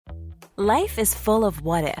Life is full of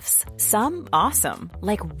what-ifs. Some awesome,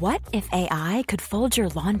 like what if AI could fold your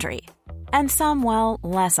laundry? And some, well,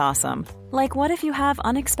 less awesome, like what if you have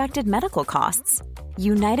unexpected medical costs?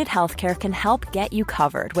 United Healthcare can help get you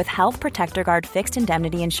covered with Health Protector Guard fixed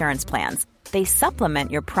indemnity insurance plans. They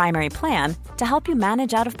supplement your primary plan to help you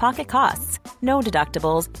manage out-of-pocket costs. No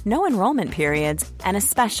deductibles, no enrollment periods, and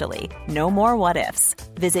especially no more what-ifs.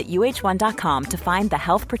 Visit uh1.com to find the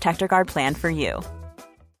Health Protector Guard plan for you.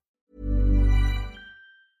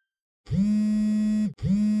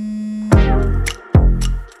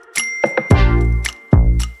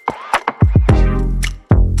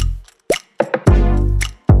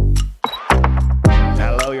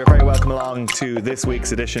 To this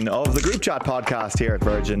week's edition of the Group Chat podcast here at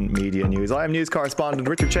Virgin Media News. I am news correspondent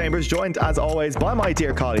Richard Chambers, joined as always by my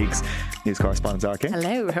dear colleagues, news correspondent Zara King.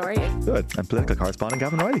 Hello, how are you? Good. And political correspondent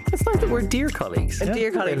Gavin Riley. It's nice that we're dear colleagues. Yeah.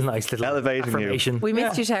 Dear colleagues. Nice little elevating affirmation. You. We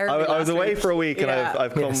missed you terribly. I was away for a week and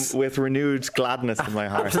I've come Yes. with renewed gladness in my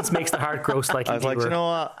heart. Absence makes the heart grow slightly I was like, deeper. you know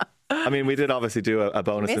what? I mean, we did obviously do a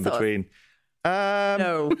bonus in between.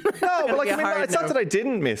 No, but like, I mean, it's not that I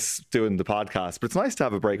didn't miss doing the podcast, but it's nice to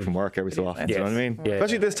have a break from work every so often. Do you know what I mean? Yeah.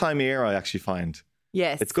 Especially this time of year, I actually find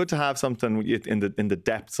it's good to have something in the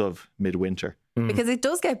depths of midwinter. Because it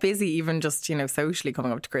does get busy, even just socially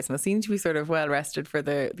coming up to Christmas. Seems to be sort of well rested for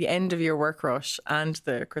the end of your work rush and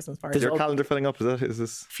the Christmas party. Is your calendar filling up? Is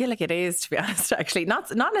this? I feel like it is, to be honest. Actually,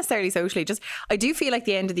 not necessarily socially. Just I do feel like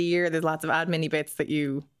the end of the year, there's lots of admin bits that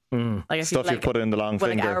you. Like I Stuff feel you've put in the long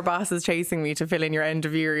finger. Like our boss is chasing me to fill in your end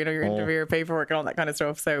of year, your end of year paperwork and all that kind of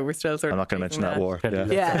stuff. So we're still sort of. I'm not going to mention that war.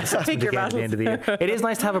 Yeah, pick your battles. At the end of the year. It is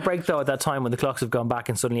nice to have a break though at that time when the clocks have gone back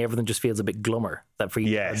and suddenly everything just feels a bit glummer. That for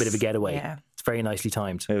you, a bit of a getaway. Yeah. It's very nicely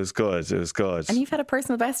timed. It was good. And you've had a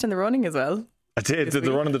personal best in the running as well. I did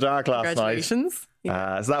the run in the dark last night. Congratulations.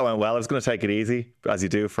 So that went well. I was going to take it easy, as you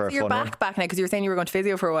do for a fun You're one. back now because you were saying you were going to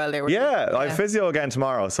physio for a while there. I have physio again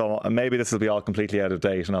tomorrow, so maybe this will be all completely out of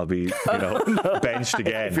date and I'll be benched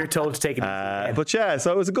again. If you're told to take it easy. But yeah,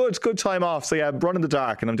 so it was a good time off. So yeah, run in the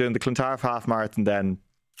dark, and I'm doing the Clontarf half marathon then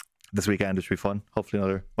this weekend, which will be fun. Hopefully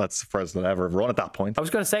another, it's the first that I ever have run at that point. I was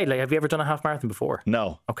going to say, have you ever done a half marathon before?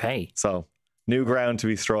 No. Okay. So new ground to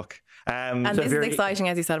be struck. And this is exciting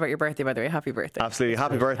as you celebrate your birthday, by the way. Happy birthday. Absolutely.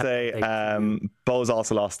 Happy birthday. Bo's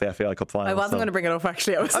also lost the FAI Cup final. I wasn't going to bring it up,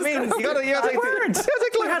 actually. You gotta take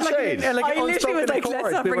shade. I literally was like,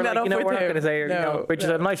 let's not bring that up with we're not going to say, no, Richard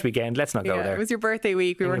had a nice weekend. Let's not go there. It was your birthday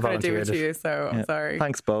week. We weren't going to do it to you, so I'm sorry.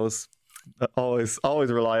 Thanks, Bo's. Always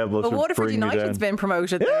reliable. But Waterford United's been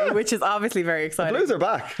promoted, though, which is obviously very exciting. The Blues are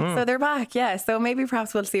back. So they're back, yeah. So maybe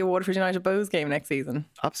perhaps we'll see a Waterford United Bows game next season.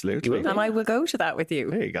 Absolutely. And I will go to that with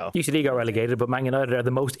you. There you go. UCD got relegated, but Man United are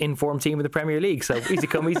the most informed team in the Premier League. So easy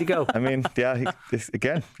come, easy go. I mean, it's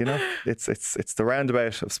the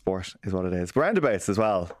roundabout of sport is what it is. But roundabouts as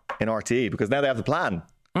well in RTE, because now they have the plan.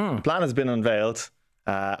 The plan has been unveiled,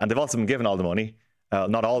 and they've also been given all the money.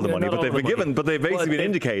 Not all the money, but they've been given, but they've basically been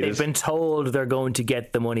indicated. They've been told they're going to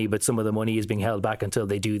get the money, but some of the money is being held back until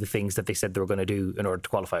they do the things that they said they were going to do in order to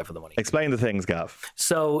qualify for the money. Explain the things, Gav.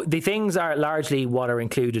 So the things are largely what are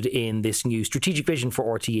included in this new strategic vision for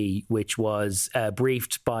RTE, which was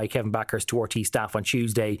briefed by Kevin Backhurst to RTE staff on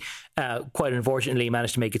Tuesday. Quite unfortunately,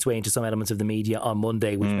 managed to make its way into some elements of the media on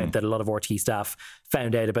Monday, which meant that a lot of RTE staff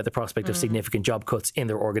found out about the prospect of significant job cuts in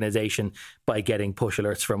their organisation by getting push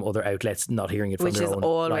alerts from other outlets, not hearing it from their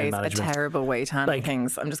own line management. Which is always a terrible way to handle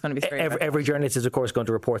things. I'm just going to be straight. Every journalist is, of course, going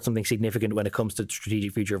to report something significant when it comes to the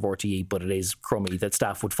strategic future of RTE, but it is crummy that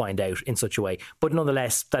staff would find out in such a way. But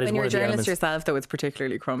nonetheless, that is one of the elements. When you're a journalist yourself, though, it's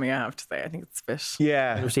particularly crummy, I have to say. I think it's a bit...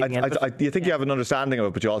 Yeah. You think you have an understanding of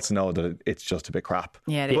it, but you also know that it's just a bit crap.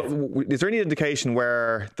 Yeah, it is. But is there any indication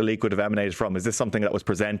where the leak would have emanated from? Is this something that was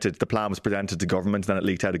presented, the plan was presented to government, then it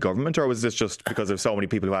leaked out of government, or was this just because of so many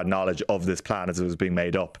people who had knowledge of this plan as it was being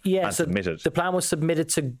made up and submitted? The plan was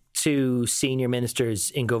submitted to senior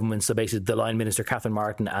ministers in government, so basically the line minister Catherine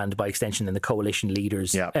Martin and by extension then the coalition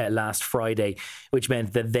leaders last Friday, which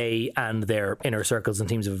meant that they and their inner circles and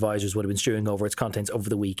teams of advisors would have been stewing over its contents over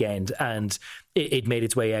the weekend, and it made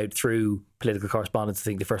its way out through political correspondence. I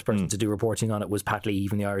think the first person to do reporting on it was Pat Lee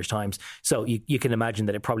from the Irish Times, so you can imagine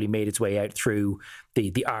that it probably made its way out through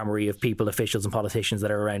the armoury of people, officials and politicians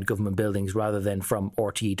that are around government buildings rather than from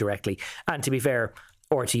RTE directly. And to be fair,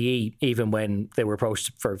 RTE, even when they were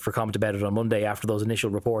approached for comment about it on Monday after those initial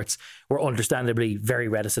reports, were understandably very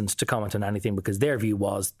reticent to comment on anything because their view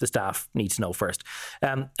was the staff need to know first.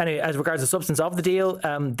 Anyway, as regards the substance of the deal,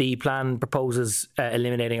 the plan proposes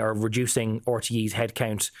eliminating or reducing RTE's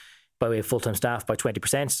headcount by way of full-time staff by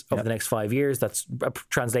 20% over the next 5 years. That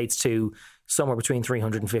translates to somewhere between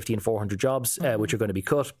 350 and 400 jobs, which are going to be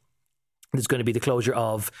cut. There's going to be the closure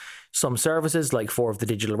of some services, like 4 of the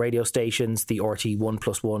digital radio stations. The RT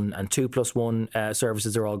 1+1 and 2+1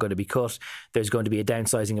 services are all going to be cut. There's going to be a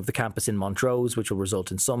downsizing of the campus in Montrose, which will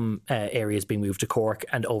result in some areas being moved to Cork,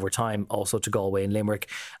 and over time also to Galway and Limerick.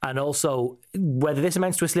 And also, whether this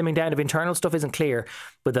amounts to a slimming down of internal stuff isn't clear,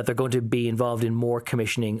 but that they're going to be involved in more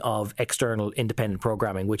commissioning of external independent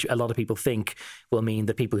programming, which a lot of people think will mean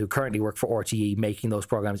that people who currently work for RTE making those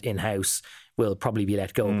programs in-house will probably be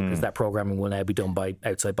let go, because that programming will now be done by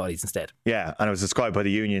outside bodies instead. Yeah, and it was described by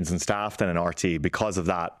the unions and staff then in RT because of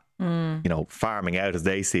that, farming out, as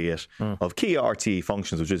they see it, of key RT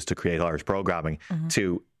functions, which is to create Irish programming,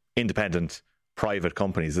 to independent private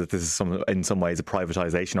companies. That this is in some ways a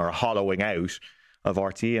privatisation or a hollowing out of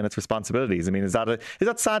RTE and its responsibilities. I mean, is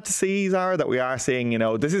that sad to see, Zara, that we are seeing,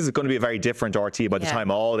 this is going to be a very different RTE by the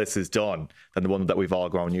time all this is done than the one that we've all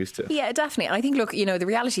grown used to. Yeah, definitely. And I think, look, the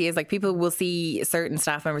reality is, like, people will see certain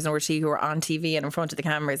staff members in RTE who are on TV and in front of the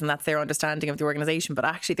cameras, and that's their understanding of the organisation. But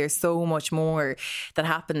actually, there's so much more that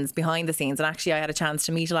happens behind the scenes. And actually, I had a chance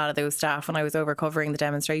to meet a lot of those staff when I was over covering the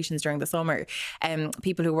demonstrations during the summer.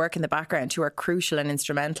 People who work in the background who are crucial and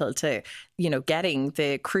instrumental to, getting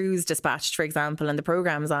the crews dispatched, for example, and the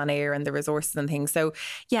programmes on air and the resources and things. So,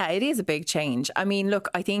 yeah, it is a big change. I mean, look,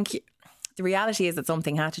 I think the reality is that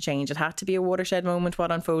something had to change. It had to be a watershed moment,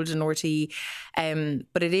 what unfolded in RTE.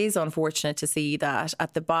 But it is unfortunate to see that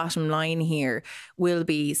at the bottom line here will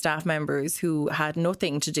be staff members who had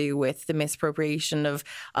nothing to do with the misappropriation of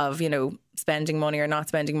spending money or not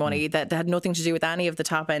spending money, that had nothing to do with any of the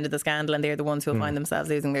top end of the scandal, and they're the ones who will find themselves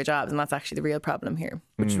losing their jobs. And that's actually the real problem here.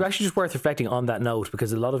 Which is actually just worth reflecting on that note,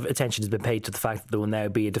 because a lot of attention has been paid to the fact that there will now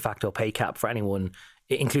be a de facto pay cap for anyone,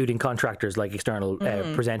 including contractors like external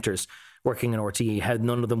presenters working in RTE, how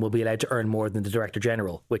none of them will be allowed to earn more than the Director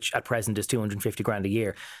General, which at present is 250 grand a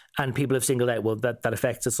year. And people have singled out, well, that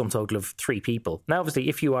affects a sum total of 3 people. Now, obviously,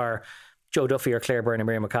 if you are Joe Duffy or Claire Byrne or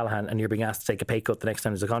Miriam O'Callaghan and you're being asked to take a pay cut the next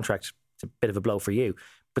time there's a contract, it's a bit of a blow for you.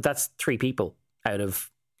 But that's 3 people out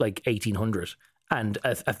of like 1,800. And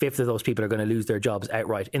a fifth of those people are going to lose their jobs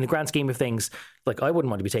outright. In the grand scheme of things, like, I wouldn't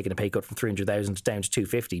want to be taking a pay cut from 300,000 down to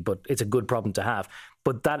 250, but it's a good problem to have.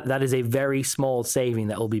 But that is a very small saving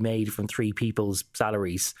that will be made from 3 people's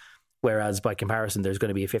salaries. Whereas by comparison, there's going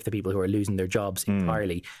to be a fifth of people who are losing their jobs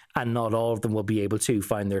entirely. And not all of them will be able to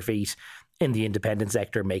find their feet in the independent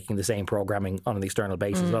sector making the same programming on an external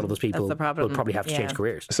basis. A lot of those people will probably have to change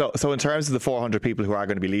careers. So in terms of the 400 people who are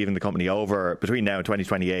going to be leaving the company over between now and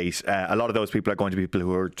 2028, a lot of those people are going to be people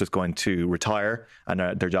who are just going to retire and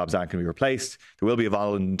their jobs aren't going to be replaced. There will be a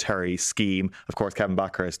voluntary scheme. Of course, Kevin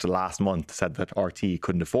Backhurst last month said that RT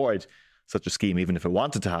couldn't afford such a scheme even if it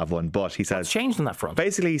wanted to have one, but he says what's changed on that front?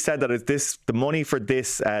 Basically, he said that the money for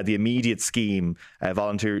this, the immediate scheme,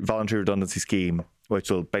 voluntary redundancy scheme, which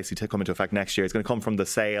will basically come into effect next year, is going to come from the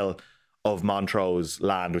sale of Montrose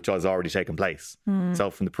land, which has already taken place.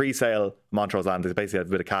 So from the pre-sale Montrose land, there's basically a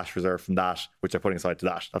bit of cash reserve from that, which they're putting aside to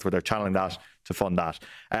that. That's where they're channeling that to fund that.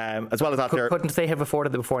 As well as that, couldn't they have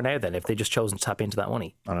afforded it before now then, if they just chosen to tap into that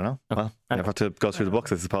money? I don't know. Well, you have to go through the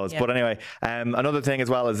books, I suppose. Yeah. But anyway, another thing as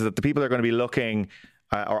well is that the people that are going to be looking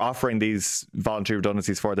or offering these voluntary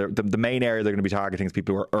redundancies for, the main area they're going to be targeting is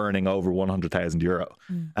people who are earning over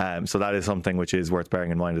 €100,000. So that is something which is worth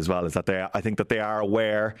bearing in mind as well, is that I think that they are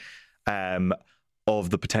aware of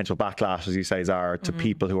the potential backlash, as you say, Zara, to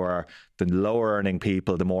people who are the lower earning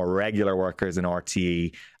people, the more regular workers in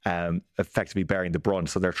RTE, effectively bearing the brunt.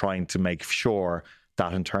 So they're trying to make sure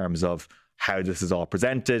that in terms of how this is all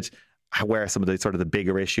presented, where some of the sort of the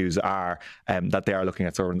bigger issues are, that they are looking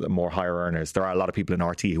at sort of the more higher earners. There are a lot of people in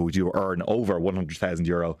RT who do earn over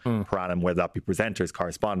 €100,000 per annum, whether that be presenters,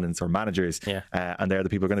 correspondents or managers, and they're the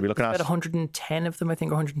people we're going to be looking at. About 110 of them, I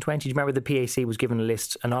think, or 120. Do you remember the PAC was given a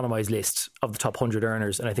list, anonymised list of the top 100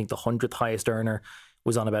 earners, and I think the 100th highest earner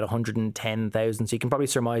was on about 110,000. So you can probably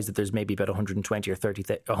surmise that there's maybe about 120 or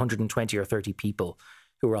 30 people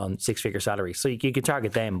who are on 6-figure salaries. So you can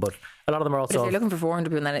target them, but a lot of them are also... But if you're looking for 400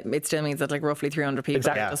 people, then it still means that like roughly 300 people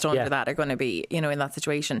just under that are going to be, in that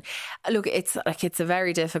situation. Look, it's a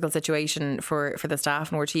very difficult situation for the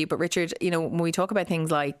staff in RTE. But Richard, when we talk about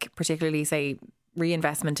things like, particularly say,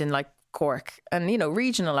 reinvestment in like Cork and,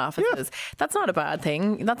 regional offices, that's not a bad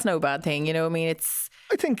thing. That's no bad thing.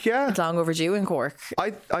 I think it's long overdue in Cork.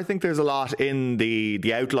 I think there's a lot in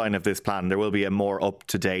the outline of this plan. There will be a more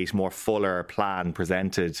up-to-date, more fuller plan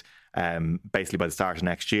presented basically by the start of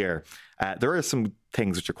next year. There are some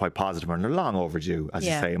things which are quite positive and they're long overdue, as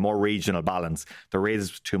you say, a more regional balance. There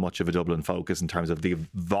is too much of a Dublin focus in terms of the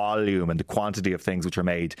volume and the quantity of things which are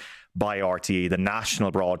made by RTE, the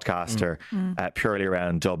national broadcaster, purely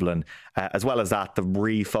around Dublin, as well as that, the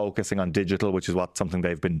refocusing on digital, which is something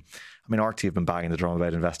they've been, RTE have been banging the drum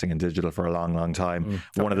about investing in digital for a long, long time.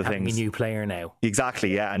 One of the things... a new player now.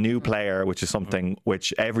 Exactly, yeah, a new player, which is something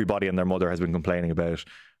which everybody and their mother has been complaining about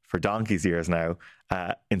for donkey's years now,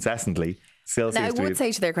 incessantly. Now, I would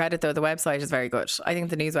say to their credit, though, the website is very good. I think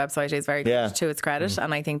the news website is very good to its credit,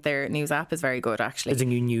 and I think their news app is very good, actually. There's a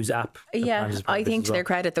new news app. Yeah, I think to their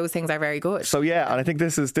credit, those things are very good. So, and I think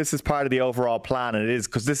this is part of the overall plan, and it is,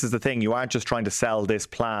 because this is the thing, you aren't just trying to sell this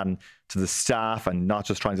plan to the staff and not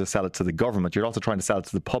just trying to sell it to the government, you're also trying to sell it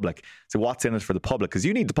to the public. So what's in it for the public? Because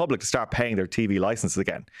you need the public to start paying their TV licenses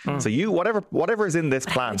again. So whatever is in this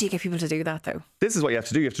plan. How do you get people to do that, though? This is what you have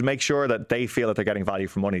to do. You have to make sure that they feel that they're getting value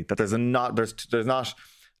for money, that there's not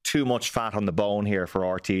too much fat on the bone here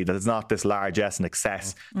for RT, that it's not this largesse and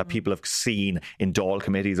excess that people have seen in Dáil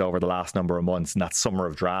committees over the last number of months and that summer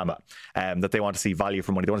of drama, that they want to see value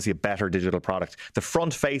for money. They want to see a better digital product. The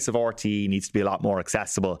front face of RT needs to be a lot more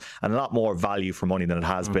accessible and a lot more value for money than it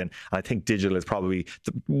has been. And I think digital is probably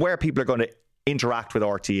where people are going to interact with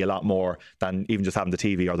RT a lot more than even just having the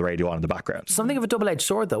TV or the radio on in the background. Something of a double-edged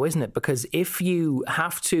sword, though, isn't it? Because if you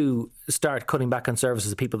have to start cutting back on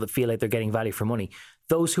services of people that feel like they're getting value for money,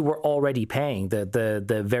 those who were already paying,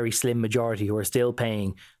 the very slim majority who are still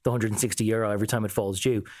paying the €160 every time it falls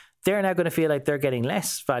due, they're now going to feel like they're getting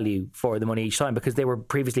less value for the money each time, because they were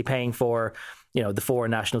previously paying for, the 4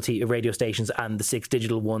 national radio stations and the 6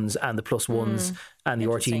 digital ones and the plus ones and the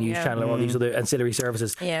RT News channel and all these other ancillary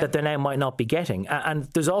services that they now might not be getting. And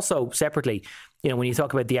there's also separately, when you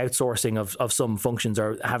talk about the outsourcing of some functions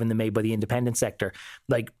or having them made by the independent sector,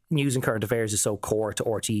 like news and current affairs is so core to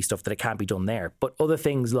RT stuff that it can't be done there. But other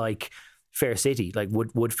things like Fair City, like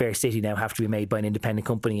would Fair City now have to be made by an independent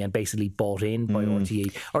company and basically bought in by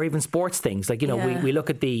RTE? Or even sports things, like we look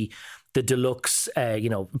at the deluxe,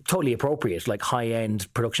 totally appropriate, like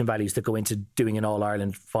high-end production values that go into doing an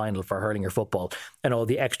All-Ireland final for hurling or football, and all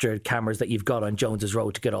the extra cameras that you've got on Jones's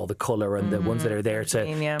Road to get all the colour and the ones that are there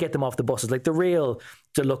to get them off the buses, like the real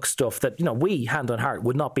deluxe stuff that, we, hand on heart,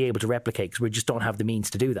 would not be able to replicate because we just don't have the means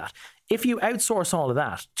to do that. If you outsource all of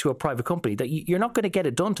that to a private company, that you're not going to get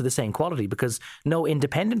it done to the same quality, because no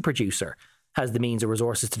independent producer has the means or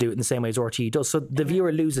resources to do it in the same way as RTE does. So the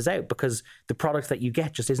viewer loses out because the product that you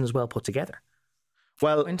get just isn't as well put together.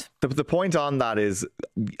 Well, the point on that is,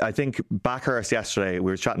 I think Backhurst yesterday,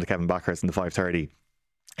 we were chatting to Kevin Backhurst in the 5:30.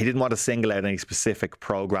 He didn't want to single out any specific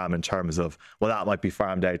programme in terms of, that might be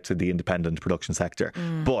farmed out to the independent production sector.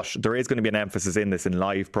 But there is going to be an emphasis in this in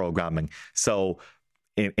live programming. So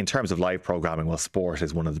in terms of live programming, sport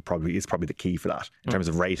is probably the key for that. In terms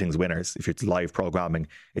of ratings winners, if it's live programming,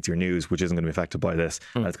 it's your news, which isn't going to be affected by this,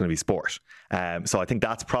 and it's going to be sport. So I think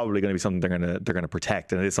that's probably going to be something they're going to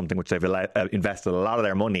protect, and it is something which they've invested a lot of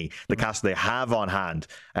their money, the cash they have on hand.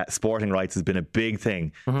 Sporting rights has been a big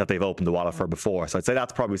thing that they've opened the wallet for before. So I'd say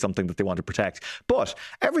that's probably something that they want to protect. But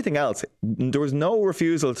everything else, there was no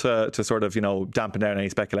refusal to sort of dampen down any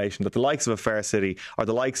speculation that the likes of a Fair City or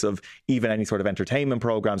the likes of even any sort of entertainment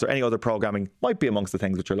programs or any other programming might be amongst the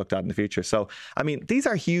things which are looked at in the future. So, these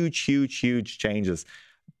are huge changes.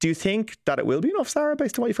 Do you think that it will be enough, Sarah,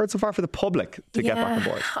 based on what you've heard so far, for the public to get back on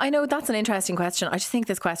board? I know that's an interesting question. I just think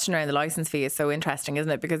this question around the licence fee is so interesting,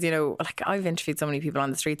 isn't it? Because, I've interviewed so many people on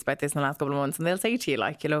the streets about this in the last couple of months, and they'll say to you,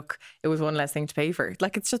 look, it was one less thing to pay for.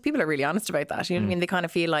 It's just, people are really honest about that. You know what I mean? They kind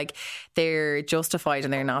of feel like they're justified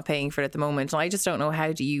and they're not paying for it at the moment. And I just don't know,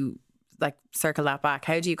 how do you circle that back?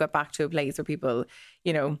 How do you get back to a place where people,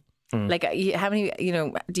 how many,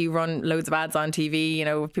 do you run loads of ads on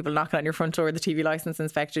TV, people knocking on your front door, the TV licence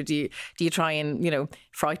inspector? Do you try and,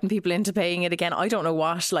 frighten people into paying it again? I don't know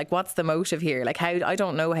what's the motive here? I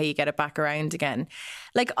don't know how you get it back around again.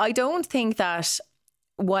 I don't think that,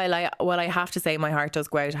 while I have to say my heart does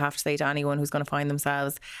go out, I have to say to anyone who's going to find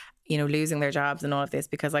themselves losing their jobs and all of this,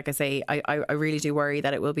 because like I say, I really do worry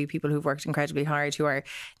that it will be people who've worked incredibly hard, who are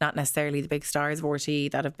not necessarily the big stars of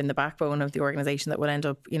RT, that have been the backbone of the organisation, that will end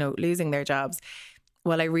up, losing their jobs.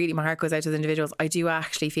 Well, my heart goes out to the individuals. I do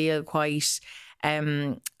actually feel quite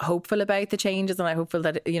hopeful about the changes, and I'm hopeful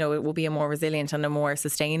that it will be a more resilient and a more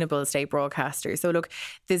sustainable state broadcaster. So look,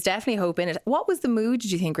 there's definitely hope in it. What was the mood,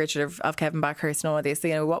 did you think, Richard, of Kevin Backhurst and all this?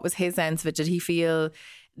 What was his sense of it? Did he feel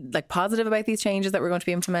positive about these changes that were going to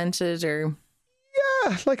be implemented, or?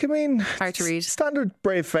 Yeah, hard to read. Standard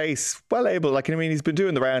brave face, well able. He's been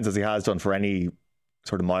doing the rounds as he has done for any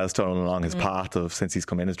sort of milestone along his path of since he's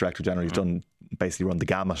come in as Director General. He's done basically run the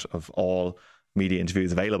gamut of all media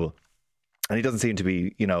interviews available, and he doesn't seem to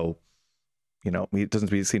be, he doesn't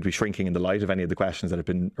seem to be shrinking in the light of any of the questions that have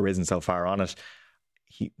been arisen so far on it.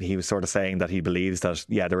 He was sort of saying that he believes that,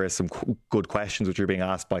 there is some good questions which are being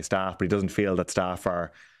asked by staff, but he doesn't feel that staff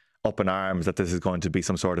are up in arms that this is going to be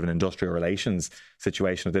some sort of an industrial relations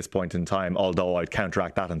situation at this point in time. Although I'd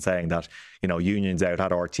counteract that in saying that, unions out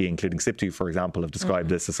at RT, including SIPTU, for example, have described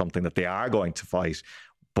this as something that they are going to fight,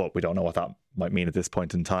 but we don't know what that might mean at this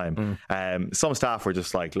point in time. Some staff were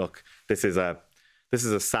just like, look, this is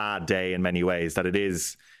a sad day in many ways, that it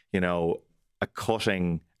is, a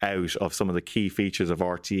cutting out of some of the key features of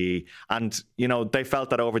RTE. And, they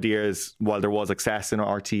felt that over the years, while there was excess in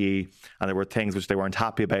RTE and there were things which they weren't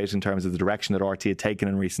happy about in terms of the direction that RTE had taken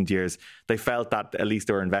in recent years, they felt that at least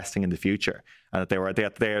they were investing in the future, and that they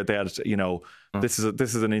had this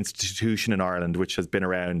is an institution in Ireland which has been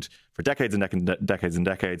around for decades and decades and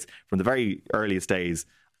decades, from the very earliest days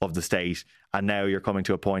of the state. And now you're coming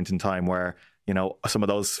to a point in time where, some of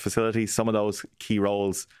those facilities, some of those key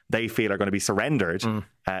roles, they feel are going to be surrendered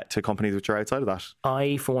to companies which are outside of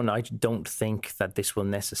that. For one, I don't think that this will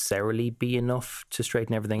necessarily be enough to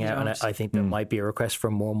straighten everything out. And I think there might be a request for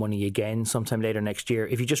more money again sometime later next year.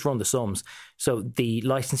 If you just run the sums. So the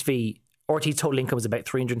licence fee, RT's total income is about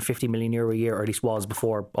 €350 million a year, or at least was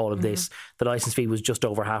before all of this. The licence fee was just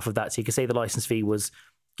over half of that. So you could say the licence fee was,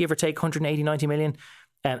 give or take, 180, 90 million.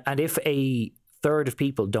 And if a third of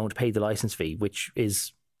people don't pay the licence fee, which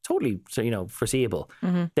is totally, foreseeable,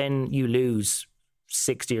 then you lose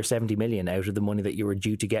 60 or 70 million out of the money that you were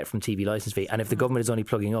due to get from TV licence fee. And if the government is only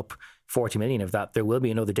plugging up 40 million of that, there will be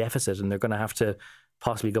another deficit, and they're going to have to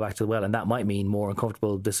possibly go back to the well. And that might mean more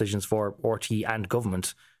uncomfortable decisions for RT and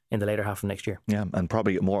government in the later half of next year. Yeah, and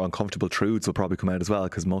probably more uncomfortable truths will probably come out as well,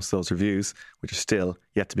 because most of those reviews, which are still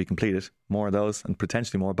yet to be completed, more of those, and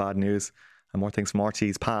potentially more bad news and more things from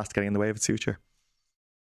RT's past getting in the way of its future.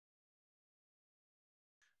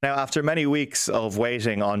 Now, after many weeks of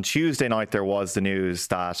waiting, on Tuesday night there was the news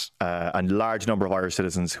that a large number of Irish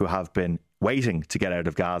citizens who have been waiting to get out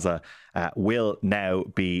of Gaza will now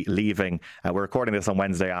be leaving. We're recording this on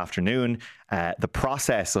Wednesday afternoon. The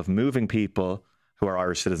process of moving people who are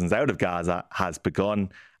Irish citizens out of Gaza has begun.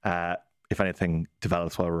 If anything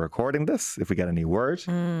develops while we're recording this, if we get any word,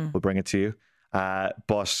 we'll bring it to you.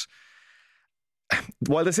 But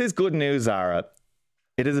while this is good news, Zara,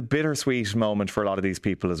 it is a bittersweet moment for a lot of these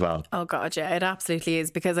people as well. Oh God, yeah, it absolutely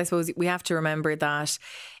is. Because I suppose we have to remember that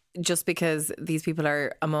just because these people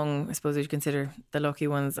are among, I suppose, you consider the lucky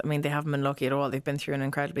ones. I mean, they haven't been lucky at all. They've been through an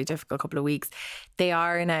incredibly difficult couple of weeks. They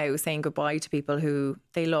are now saying goodbye to people who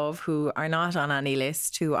they love, who are not on any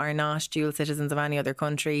list, who are not dual citizens of any other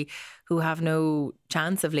country, who have no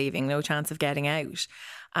chance of leaving, no chance of getting out.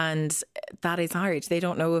 And that is hard. They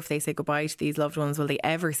don't know if they say goodbye to these loved ones, will they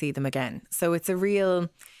ever see them again? So it's a real,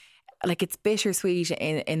 it's bittersweet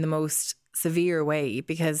in the most severe way,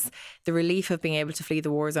 because the relief of being able to flee the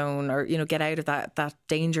war zone, or, get out of that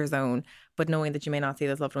danger zone, but knowing that you may not see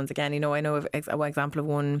those loved ones again. I know of an example of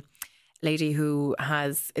one lady who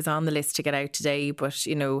is on the list to get out today, but,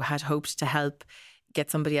 had hoped to help get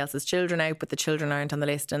somebody else's children out, but the children aren't on the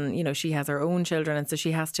list, and she has her own children, and so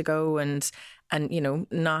she has to go and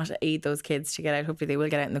not aid those kids to get out. Hopefully they will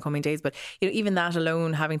get out in the coming days, but even that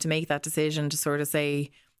alone, having to make that decision to sort of say,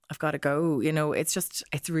 I've got to go,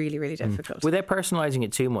 it's really, really difficult. Without personalising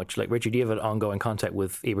it too much, like, Richard, you have an ongoing contact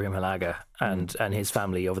with Ibrahim Halaga and his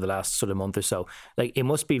family over the last sort of month or so. Like, it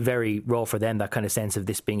must be very raw for them, that kind of sense of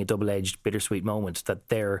this being a double-edged, bittersweet moment, that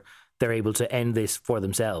they're able to end this for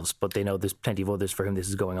themselves, but they know there's plenty of others for whom this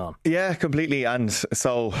is going on. Yeah, completely. And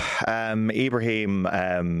so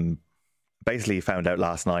Ibrahim basically found out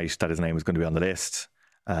last night that his name was going to be on the list.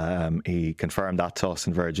 He confirmed that to us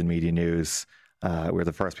in Virgin Media News. We're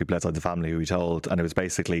the first people outside the family who he told, and it was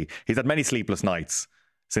basically, he's had many sleepless nights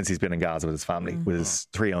since he's been in Gaza with his family, with his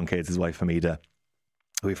 3 young kids, his wife Hamida,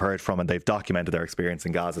 who we've heard from, and they've documented their experience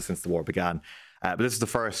in Gaza since the war began. But this is the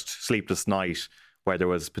first sleepless night where there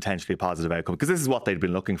was potentially a positive outcome, because this is what they'd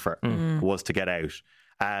been looking for, was to get out.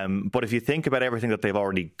 But if you think about everything that they've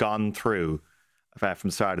already gone through from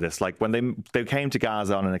the start of this, like when they came to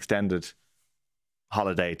Gaza on an extended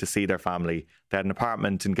holiday to see their family, they had an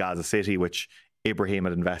apartment in Gaza City, which Ibrahim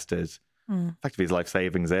had invested effectively his life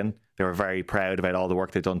savings in. They were very proud about all the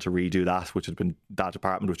work they'd done to redo that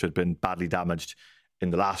apartment, which had been badly damaged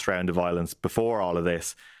in the last round of violence before all of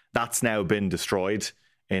this. That's now been destroyed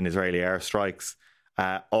in Israeli airstrikes.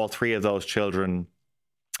 All 3 of those children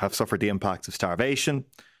have suffered the impacts of starvation,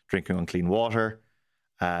 drinking unclean water.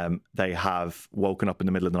 They have woken up in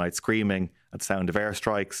the middle of the night screaming at the sound of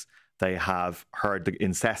airstrikes. They have heard the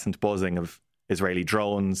incessant buzzing of Israeli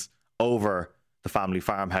drones over the family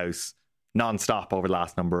farmhouse non-stop over the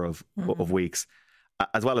last number of weeks.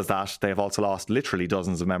 As well as that, they have also lost literally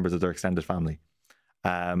dozens of members of their extended family.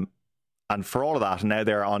 And for all of that, now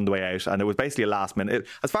they're on the way out. And it was basically a last minute.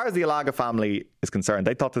 As far as the Alaga family is concerned,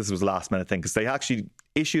 they thought this was a last minute thing because they actually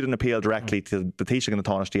issued an appeal directly to the Taoiseach and the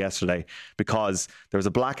Taoiseach yesterday because there was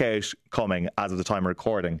a blackout coming as of the time of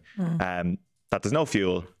recording, that there's no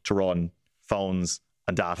fuel to run phones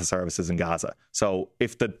and data services in Gaza. So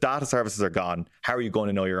if the data services are gone, how are you going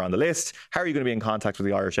to know you're on the list? How are you going to be in contact with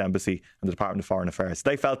the Irish Embassy and the Department of Foreign Affairs?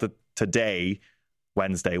 They felt that today,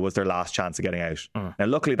 Wednesday, was their last chance of getting out. Now,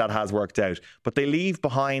 luckily that has worked out, but they leave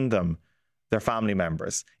behind them their family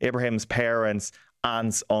members, Ibrahim's parents,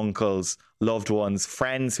 aunts, uncles, loved ones,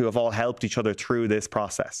 friends who have all helped each other through this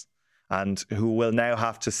process and who will now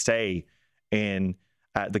have to stay in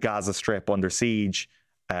the Gaza Strip under siege,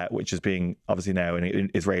 which is being obviously now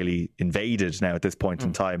Israeli invaded now at this point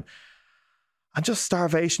in time. And just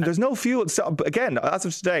starvation. There's no fuel. So again, as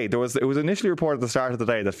of today, it was initially reported at the start of the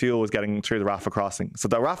day that fuel was getting through the Rafah crossing. So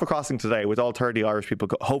the Rafah crossing today, with all 30 Irish people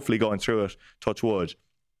hopefully going through it, touch wood,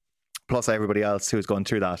 plus everybody else who's going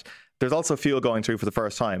through that, there's also fuel going through for the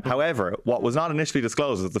first time. However, what was not initially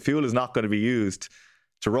disclosed is that the fuel is not going to be used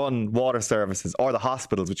to run water services or the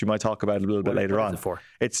hospitals, which you might talk about a little bit later on.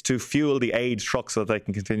 It's to fuel the aid trucks so that they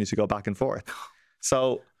can continue to go back and forth.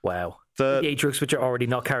 So wow. The aid trucks, which are already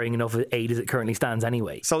not carrying enough aid as it currently stands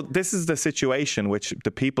anyway. So this is the situation which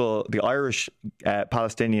the Irish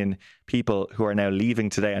Palestinian people who are now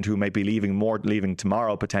leaving today and who may be leaving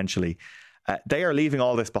tomorrow potentially, they are leaving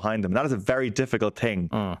all this behind them. That is a very difficult thing.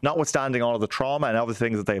 Notwithstanding all of the trauma and other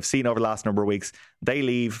things that they have seen over the last number of weeks, they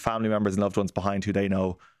leave family members and loved ones behind who they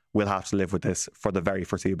know will have to live with this for the very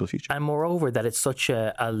foreseeable future. And moreover, that it's such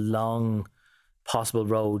a long possible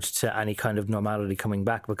road to any kind of normality coming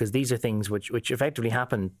back, because these are things which effectively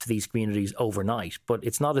happen to these communities overnight. But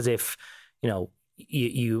it's not as if,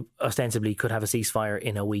 you ostensibly could have a ceasefire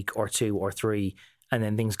in a week or 2 or 3 and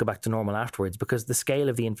then things go back to normal afterwards, because the scale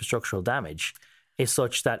of the infrastructural damage is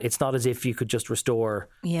such that it's not as if you could just restore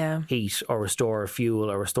heat or restore fuel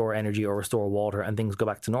or restore energy or restore water and things go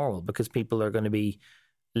back to normal, because people are going to be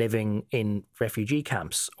living in refugee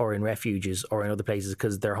camps or in refuges or in other places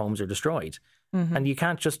because their homes are destroyed. And you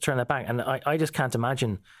can't just turn that back. And I just can't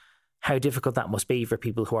imagine how difficult that must be for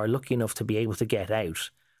people who are lucky enough to be able to get out,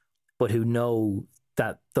 but who know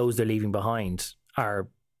that those they're leaving behind are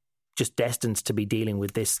just destined to be dealing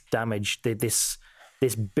with this damage, this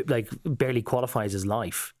like barely qualifies as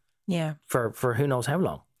life. Yeah. For who knows how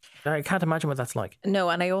long. I can't imagine what that's like. No,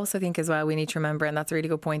 and I also think as well we need to remember, and that's a really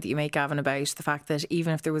good point that you make, Gavin, about the fact that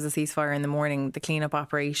even if there was a ceasefire in the morning, the cleanup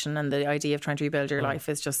operation and the idea of trying to rebuild your life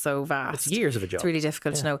is just so vast. It's years of a job. It's really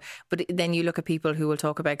difficult to know. But then you look at people who will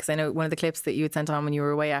talk about, because I know one of the clips that you had sent on when you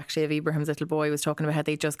were away actually of Ibrahim's little boy was talking about how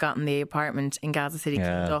they'd just gotten the apartment in Gaza City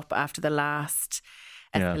cleaned up after the last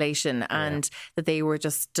escalation, and that they were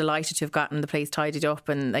just delighted to have gotten the place tidied up,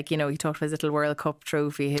 and he talked about his little World Cup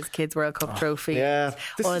trophy, his kids' World Cup trophy, all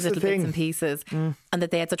his little bits and pieces, and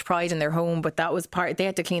that they had such pride in their home, but that was they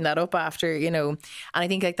had to clean that up after, and I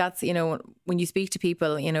think that's, when you speak to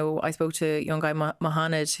people, I spoke to a young guy,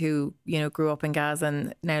 Mohammed, who, grew up in Gaza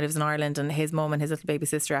and now lives in Ireland, and his mum and his little baby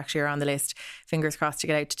sister actually are on the list, fingers crossed to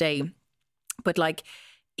get out today, but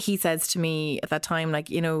he says to me at that time,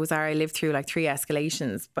 Zara lived through 3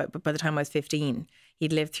 escalations, but by the time I was 15,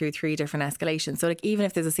 he'd lived through 3 different escalations. So even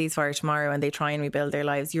if there's a ceasefire tomorrow and they try and rebuild their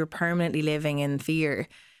lives, you're permanently living in fear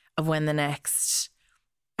of when the next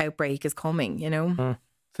outbreak is coming, The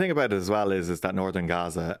thing about it as well is that northern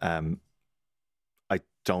Gaza, I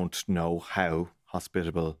don't know how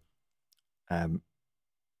hospitable,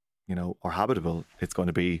 or habitable it's going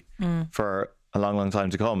to be for a long, long time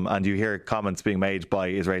to come. And you hear comments being made by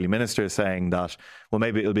Israeli ministers saying that, well,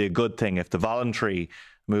 maybe it'll be a good thing if the voluntary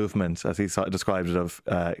movement, as he described it, of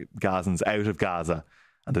Gazans out of Gaza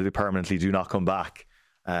and that they permanently do not come back,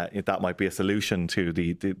 that might be a solution to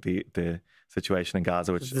the situation in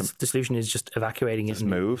Gaza. Which the solution is just evacuating it and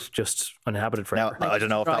move, just uninhabited forever. Now, I don't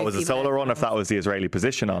know if that was a solo run, if that was the Israeli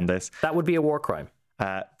position on this. That would be a war crime.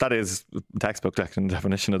 That is textbook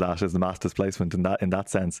definition of that is the mass displacement in that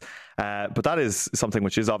sense. But that is something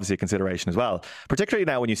which is obviously a consideration as well, particularly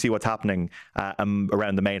now when you see what's happening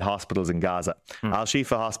around the main hospitals in Gaza. Al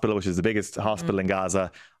Shifa Hospital, which is the biggest hospital in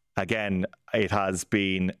Gaza, again, it has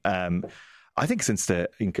been, I think since the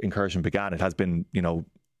incursion began, it has been,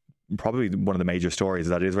 probably one of the major stories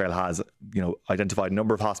that Israel has, identified a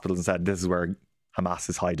number of hospitals and said this is where Hamas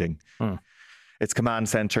is hiding. Its command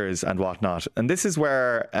centres and whatnot. And this is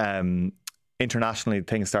where internationally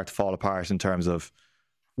things start to fall apart in terms of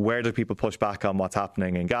where do people push back on what's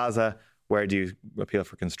happening in Gaza? Where do you appeal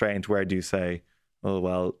for constraint? Where do you say, oh,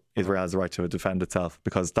 well, Israel has the right to defend itself?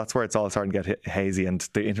 Because that's where it's all starting to get hazy and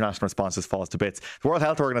the international response just falls to bits. The World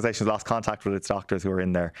Health Organization has lost contact with its doctors who are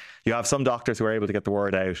in there. You have some doctors who are able to get the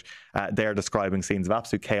word out. They're describing scenes of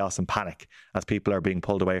absolute chaos and panic as people are being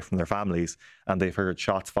pulled away from their families and they've heard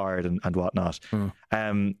shots fired and whatnot.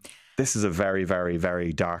 This is a very, very,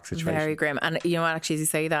 very dark situation. Very grim. And you know what, actually, as you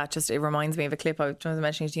say that, just it reminds me of a clip I was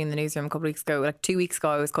mentioning to you in the newsroom a couple of weeks ago. Like 2 weeks ago,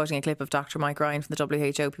 I was quoting a clip of Dr. Mike Ryan from the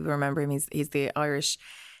WHO. People remember him. He's the Irish...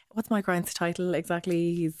 What's Mike Ryan's title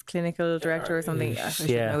exactly? He's clinical director or something. I should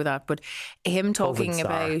know that. But him talking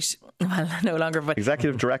about, well, no longer, but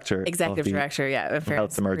executive director. Executive director, yeah.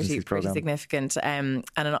 Health Emergencies Programme. Pretty significant. And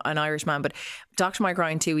an Irish man. But Dr. Mike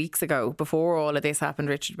Ryan 2 weeks ago, before all of this happened,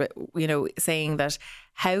 Richard, but, you know, saying that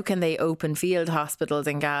how can they open field hospitals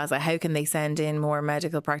in Gaza? How can they send in more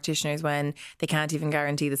medical practitioners when they can't even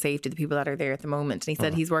guarantee the safety of the people that are there at the moment? And he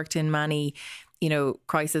said he's worked in many, you know,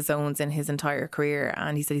 crisis zones in his entire career.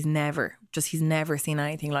 And he said he's never seen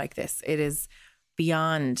anything like this. It is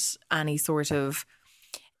beyond any sort of,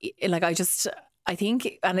 like, I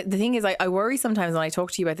think, and the thing is, I worry sometimes, and I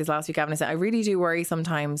talked to you about this last week, Gavin, I said, I really do worry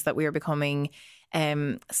sometimes that we are becoming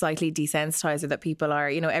slightly desensitized, or that people are,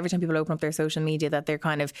 you know, every time people open up their social media, that they're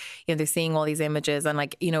kind of, you know, they're seeing all these images, and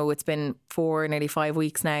like, you know, it's been 4, nearly 5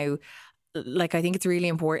 weeks now. Like, I think it's really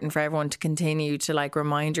important for everyone to continue to like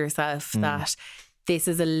remind yourself that this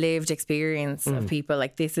is a lived experience of people.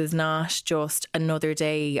 Like, this is not just another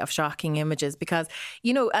day of shocking images, because,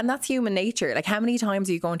 you know, and that's human nature. Like, how many times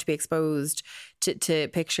are you going to be exposed to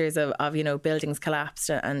pictures of, you know, buildings collapsed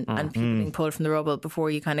and people being pulled from the rubble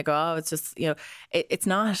before you kind of go, oh, it's just, you know, it's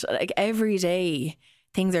not like every day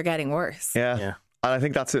things are getting worse. Yeah. And I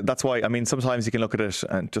think that's why, I mean, sometimes you can look at it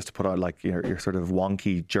and just to put out like your sort of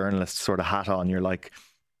wonky journalist sort of hat on, you're like,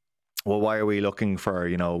 well, why are we looking for,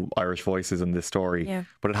 you know, Irish voices in this story? Yeah.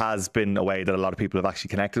 But it has been a way that a lot of people have actually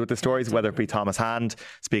connected with the stories, whether it be Thomas Hand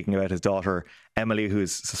speaking about his daughter Emily,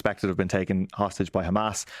 who's suspected of have been taken hostage by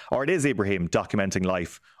Hamas, or it is Ibrahim documenting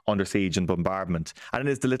life under siege and bombardment. And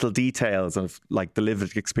it is the little details of like the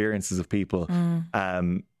lived experiences of people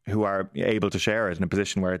who are able to share it in a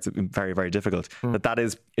position where it's very, very difficult. That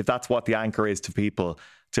is, if that's what the anchor is to people,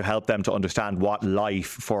 to help them to understand what life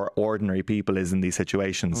for ordinary people is in these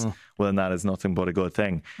situations, well, then that is nothing but a good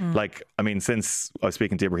thing. Like, I mean, since I was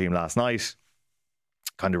speaking to Ibrahim last night,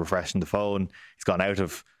 kind of refreshing the phone, he's gone out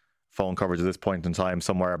of phone coverage at this point in time,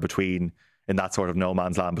 somewhere between, in that sort of no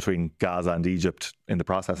man's land between Gaza and Egypt in the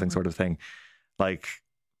processing sort of thing. Like,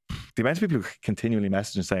 the amount of people who continually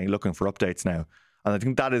messaging saying, looking for updates now. And I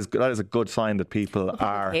think that is a good sign that people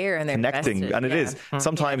are connecting. And it is.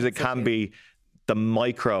 Sometimes it can be the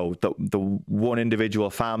micro, the one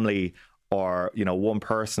individual family, or, you know, one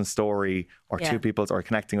person's story, or two people's, or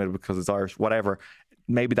connecting with it because it's Irish, whatever.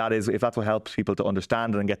 Maybe that is, if that's what helps people to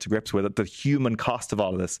understand it and get to grips with it, the human cost of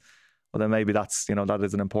all of this, well, then maybe that's, you know, that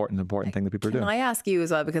is an important thing that people are doing. Can I ask you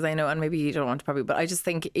as well, because I know, and maybe you don't want to probably, but I just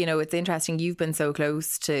think, you know, it's interesting. You've been so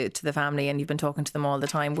close to the family and you've been talking to them all the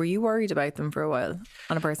time. Were you worried about them for a while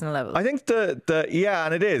on a personal level? I think yeah,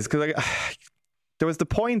 and it is, because there was the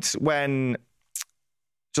point when,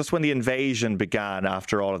 just when the invasion began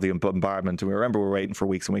after all of the bombardment, and we remember we were waiting for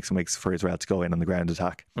weeks and weeks and weeks for Israel to go in on the ground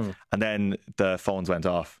attack. And then the phones went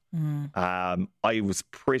off. I was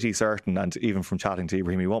pretty certain, and even from chatting to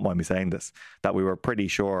Ibrahim, he won't mind me saying this, that we were pretty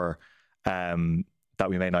sure that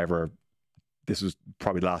we may never, this was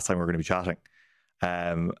probably the last time we were going to be chatting.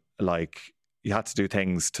 Like, you had to do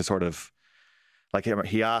things to sort of, like,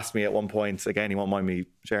 he asked me at one point, again, he won't mind me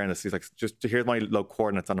sharing this, he's like, just here's my low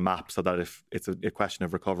coordinates on a map, so that if it's a question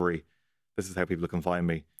of recovery, this is how people can find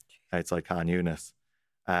me. It's like Khan Yunis.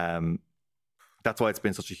 That's why it's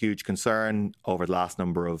been such a huge concern over the last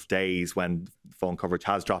number of days when phone coverage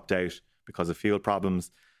has dropped out because of field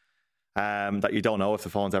problems, that you don't know if the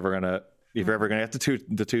phone's ever going to, if you're ever going to get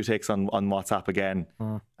the two takes on WhatsApp again.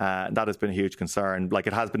 That has been a huge concern. Like,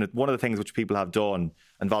 it has been one of the things which people have done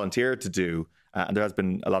and volunteered to do, and there has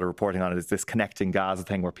been a lot of reporting on it, is this Connecting Gaza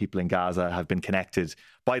thing, where people in Gaza have been connected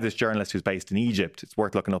by this journalist who's based in Egypt. It's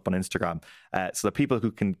worth looking up on Instagram. So that people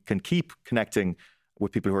who can keep connecting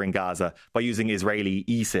with people who are in Gaza by using Israeli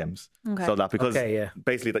eSIMs. So that, because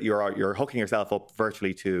basically that you're hooking yourself up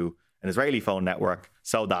virtually to an Israeli phone network,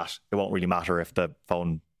 so that it won't really matter if the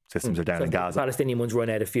phone systems are down so in Gaza. The Palestinian ones run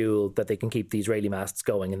out of fuel, that they can keep the Israeli masts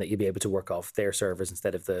going, and that you'll be able to work off their servers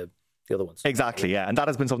instead of the other ones. Exactly, yeah. And that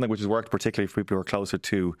has been something which has worked particularly for people who are closer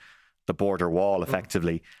to the border wall,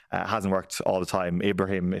 effectively. Hasn't worked all the time.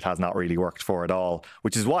 Ibrahim, it has not really worked for at all,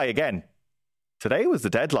 which is why, again, today was the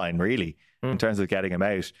deadline, really, in terms of getting him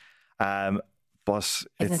out. But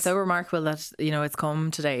isn't it so remarkable that, it's come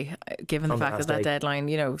today, given the fact that deadline,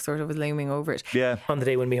 sort of was looming over it. Yeah. On the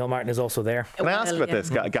day when Micheál Martin is also there. Can I ask about this,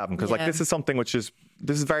 Gavin? Because this is something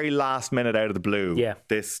this is very last minute out of the blue. Yeah.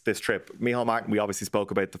 This trip. Micheál Martin, we obviously spoke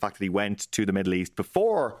about the fact that he went to the Middle East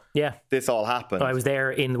before this all happened. I was there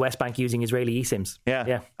in the West Bank using Israeli eSIMs.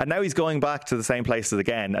 Yeah. And now he's going back to the same places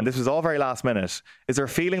again. And this was all very last minute. Is there a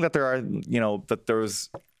feeling that that there's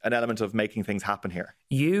an element of making things happen here?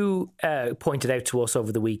 You pointed out to us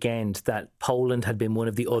over the weekend that Poland had been one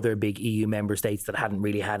of the other big EU member states that hadn't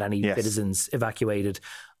really had any citizens evacuated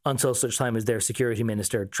until such time as their security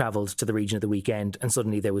minister travelled to the region at the weekend, and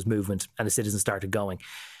suddenly there was movement and the citizens started going.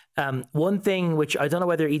 One thing which I don't know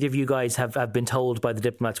whether either of you guys have been told by the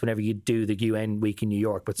diplomats whenever you do the UN week in New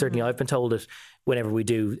York, but certainly I've been told it whenever we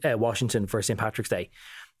do Washington for St. Patrick's Day.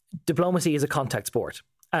 Diplomacy is a contact sport.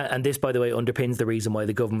 And this, by the way, underpins the reason why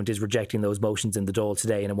the government is rejecting those motions in the Dáil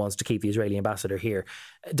today and it wants to keep the Israeli ambassador here.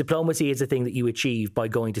 Diplomacy is a thing that you achieve by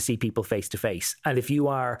going to see people face to face. And if you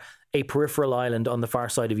are a peripheral island on the far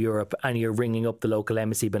side of Europe and you're ringing up the local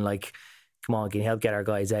embassy being like, come on, can you help get our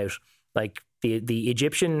guys out? Like the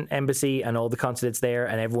Egyptian embassy and all the consulates there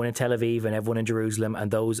and everyone in Tel Aviv and everyone in Jerusalem and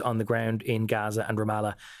those on the ground in Gaza and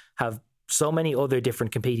Ramallah have so many other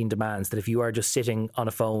different competing demands that if you are just sitting on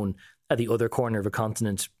a phone at the other corner of a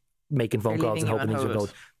continent making phone calls and hoping things will go,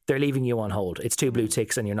 they're leaving you on hold. It's 2 blue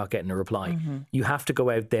ticks and you're not getting a reply. You have to go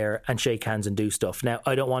out there and shake hands and do stuff. Now,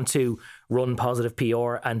 I don't want to run positive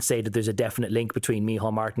PR and say that there's a definite link between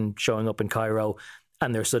Micheál Martin showing up in Cairo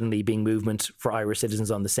and there suddenly being movement for Irish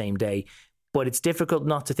citizens on the same day. But it's difficult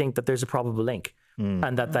not to think that there's a probable link.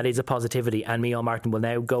 And that is a positivity. And Micheál Martin will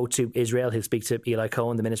now go to Israel. He'll speak to Eli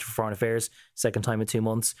Cohen, the Minister for Foreign Affairs, second time in 2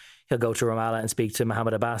 months. He'll go to Ramallah and speak to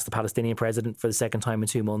Mahmoud Abbas, the Palestinian president, for the second time in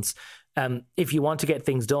 2 months. If you want to get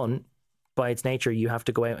things done, by its nature, you have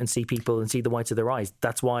to go out and see people and see the whites of their eyes.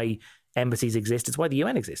 That's why embassies exist. It's why the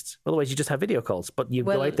UN exists. Otherwise, you just have video calls. But you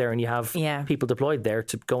go out there and you have people deployed there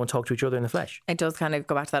to go and talk to each other in the flesh. It does kind of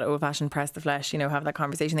go back to that old-fashioned press the flesh, have that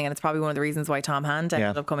conversation thing. And it's probably one of the reasons why Tom Hand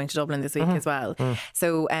ended up coming to Dublin this week as well.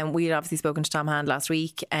 So we had obviously spoken to Tom Hand last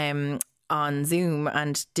week on Zoom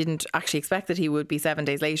and didn't actually expect that he would be 7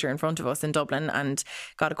 days later in front of us in Dublin, and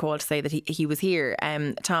got a call to say that he was here.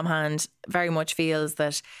 Tom Hand very much feels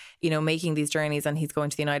that, making these journeys, and he's going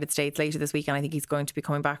to the United States later this week, and I think he's going to be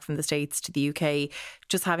coming back from the States to the UK,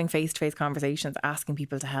 just having face-to-face conversations, asking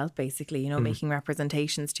people to help, basically, making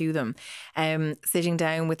representations to them. Sitting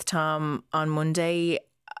down with Tom on Monday,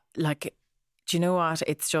 do you know what?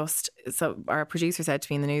 It's just, so our producer said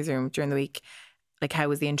to me in the newsroom during the week, how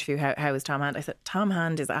was the interview? How was Tom Hand? I said, Tom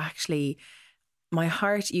Hand is actually, my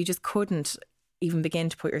heart, you just couldn't even begin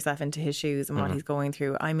to put yourself into his shoes and what he's going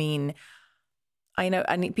through. I mean, I know,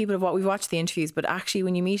 and we've watched the interviews, but actually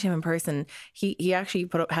when you meet him in person, he actually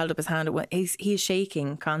held up his hand. He is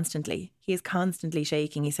shaking constantly. He is constantly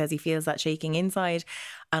shaking. He says he feels that shaking inside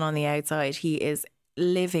and on the outside. He is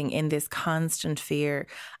living in this constant fear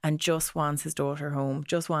and just wants his daughter home,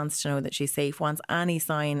 just wants to know that she's safe, wants any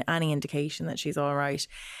sign, any indication that she's all right.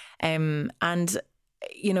 And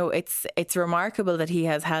it's remarkable that he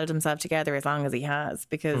has held himself together as long as he has,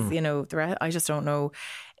 because the rest, I just don't know.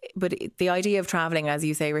 But the idea of travelling, as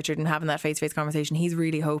you say, Richard, and having that face-to-face conversation, he's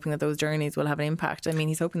really hoping that those journeys will have an impact. I mean,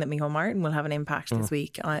 he's hoping that Micheál Martin will have an impact this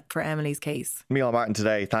week for Emily's case. Micheál Martin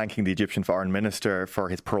today thanking the Egyptian Foreign Minister for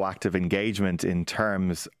his proactive engagement in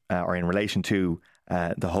terms or in relation to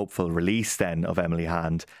the hopeful release then of Emily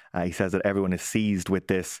Hand. He says that everyone is seized with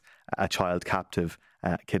this, a child captive,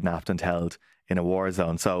 kidnapped and held in a war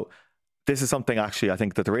zone. So this is something actually I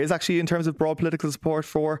think that there is actually in terms of broad political support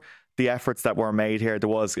for the efforts that were made here. There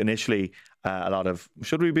was initially a lot of,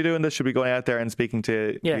 should we be doing this? Should we be going out there and speaking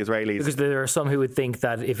to the Israelis? Because there are some who would think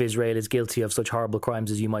that if Israel is guilty of such horrible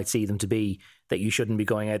crimes as you might see them to be, that you shouldn't be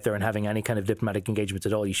going out there and having any kind of diplomatic engagement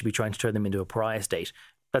at all. You should be trying to turn them into a pariah state.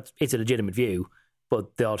 It's a legitimate view,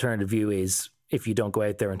 but the alternative view is if you don't go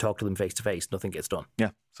out there and talk to them face to face, nothing gets done.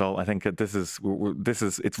 Yeah. So I think it's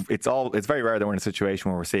very rare that we're in a situation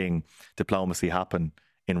where we're seeing diplomacy happen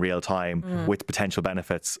in real time with potential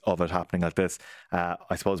benefits of it happening like this.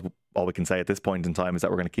 I suppose all we can say at this point in time is that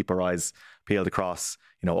we're going to keep our eyes peeled across,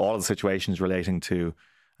 all the situations relating to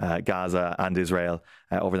Gaza and Israel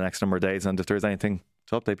over the next number of days. And if there's anything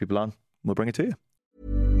to update people on, we'll bring it to you.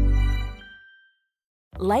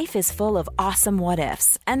 Life is full of awesome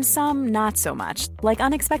what-ifs, and some not so much, like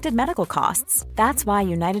unexpected medical costs. That's why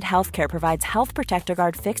United Healthcare provides Health Protector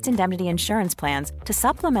Guard fixed indemnity insurance plans to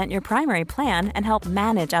supplement your primary plan and help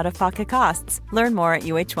manage out-of-pocket costs. Learn more at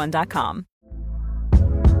uh1.com.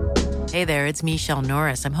 Hey there, it's Michelle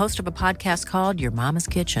Norris. I'm host of a podcast called Your Mama's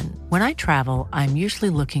Kitchen. When I travel, I'm usually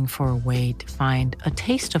looking for a way to find a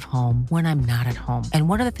taste of home when I'm not at home. And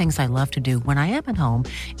one of the things I love to do when I am at home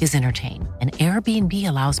is entertain. And Airbnb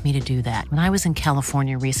allows me to do that. When I was in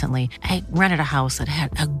California recently, I rented a house that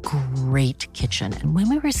had a great kitchen. And when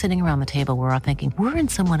we were sitting around the table, we were all thinking, we're in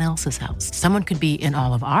someone else's house. Someone could be in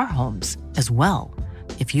all of our homes as well.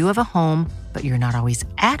 If you have a home, but you're not always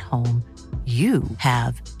at home, you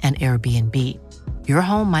have an Airbnb. Your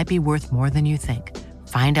home might be worth more than you think.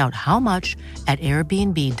 Find out how much at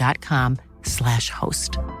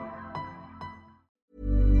airbnb.com/host.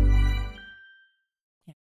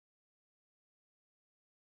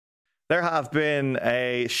 There have been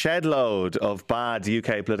a shed load of bad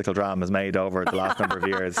UK political dramas made over the last number of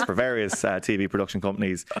years for various TV production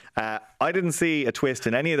companies. I didn't see a twist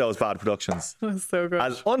in any of those bad productions. That's so good.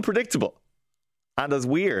 As unpredictable and as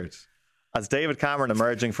weird as David Cameron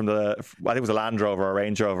emerging from I think it was a Land Rover or a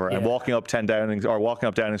Range Rover, and walking up Downing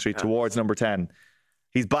Street towards number 10.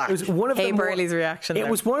 He's back. It was one of Burley's reaction. It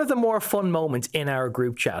was one of the more fun moments in our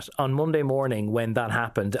group chat on Monday morning when that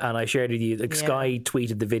happened, and I shared with you. Sky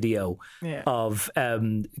tweeted the video of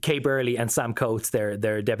Kay Burley and Sam Coates,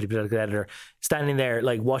 their deputy political editor, standing there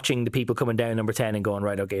like watching the people coming down number 10 and going,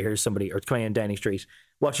 right, okay, here's somebody, or coming down Downing Street,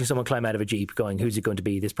 watching someone climb out of a Jeep, going, who's it going to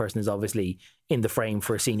be? This person is obviously in the frame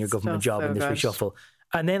for a senior government job in this reshuffle.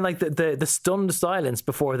 And then like the stunned silence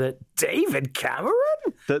before the David Cameron.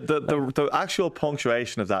 The actual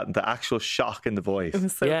punctuation of that, the actual shock in the voice. It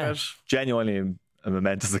was so good. Genuinely a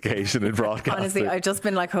momentous occasion in broadcasting. Honestly, I've just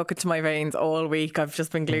been like hooked to my veins all week. I've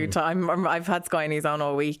just been glued to. I've had Sky News on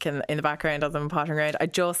all week, and in the background as I'm pottering around, I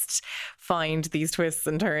just find these twists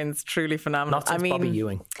and turns truly phenomenal. Not since Bobby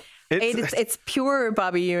Ewing. It's pure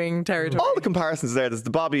Bobby Ewing territory. All the comparisons there. There's the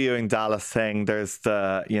Bobby Ewing Dallas thing. There's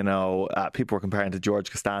the, people were comparing to George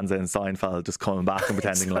Costanza in Seinfeld, just coming back and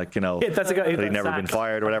pretending like, that's a guy that he'd never been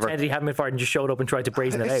fired or whatever. Pretended he hadn't been fired and just showed up and tried to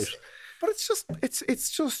brazen it out. But it's just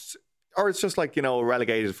like, a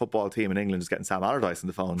relegated football team in England just getting Sam Allardyce on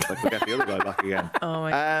the phone. It's like, we'll get the other guy back again. Oh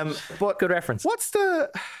my God. But good reference. What's the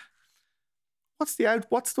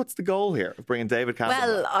goal here of bringing David Cameron?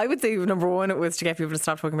 Well, I would say number one, it was to get people to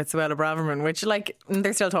stop talking about Suella Braverman, which like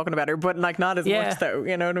they're still talking about her, but like not as much though.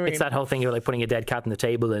 You know what I mean? It's that whole thing of like putting a dead cat on the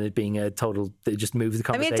table and it being a total. It just moves the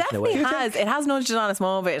conversation away. It has nudged it on a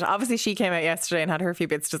small bit. Obviously, she came out yesterday and had her few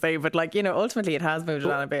bits to say, but like ultimately, it has moved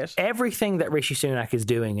it on a bit. Everything that Rishi Sunak is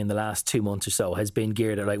doing in the last 2 months or so has been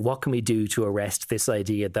geared at like, what can we do to arrest this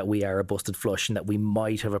idea that we are a busted flush and that we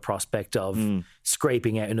might have a prospect of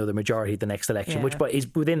scraping out another majority at the next election, which is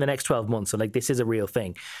within the next 12 months. So like this is a real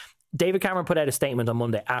thing. David Cameron put out a statement on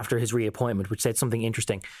Monday after his reappointment which said something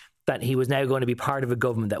interesting, that he was now going to be part of a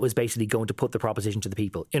government that was basically going to put the proposition to the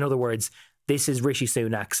people. In other words, this is Rishi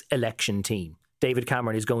Sunak's election team. David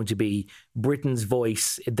Cameron is going to be Britain's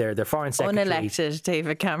voice, their foreign secretary. Unelected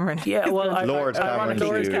David Cameron. Yeah, well, Lord Cameron.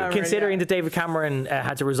 Considering that David Cameron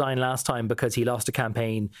had to resign last time because he lost a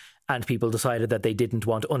campaign and people decided that they didn't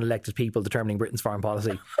want unelected people determining Britain's foreign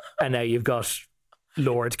policy. And now you've got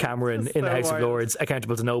Lord Cameron in the House of Lords,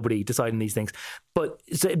 accountable to nobody, deciding these things. But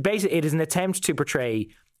so basically, it is an attempt to portray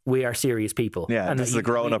we are serious people. Yeah, and this is a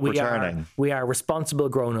grown-up returning. We are responsible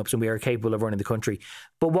grown-ups and we are capable of running the country.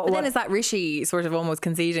 But then is that Rishi sort of almost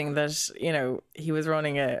conceding that, he was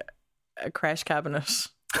running a creche cabinet?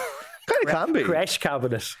 Kind of can be. Creche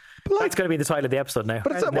cabinet. That's going to be the title of the episode now.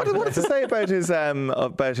 But what does it say about his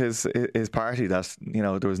party that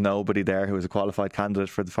there was nobody there who was a qualified candidate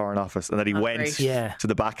for the Foreign Office, and that he went to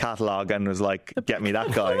the back catalogue and was like, "Get me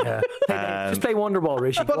that guy." Just play Wonderball,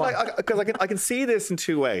 Rishi. But because I can see this in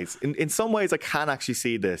two ways. In some ways, I can actually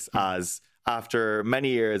see this as after many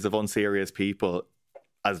years of unserious people,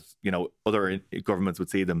 as other governments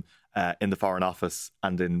would see them in the Foreign Office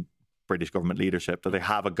and in British government leadership, that they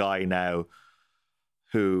have a guy now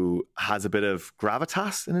who has a bit of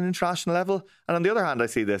gravitas in an international level. And on the other hand, I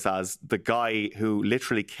see this as the guy who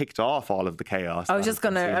literally kicked off all of the chaos. I was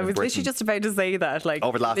literally just about to say that. Like,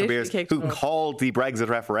 over the last few years, who called the Brexit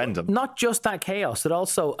referendum. Not just that chaos, but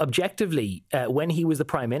also objectively, when he was the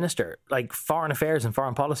Prime Minister, like foreign affairs and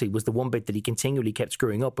foreign policy was the one bit that he continually kept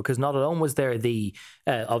screwing up, because not alone was there the,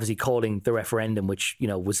 obviously calling the referendum, which,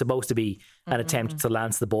 was supposed to be an attempt to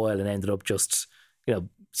lance the boil and ended up just,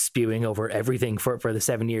 spewing over everything for the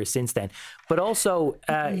 7 years since then. But also,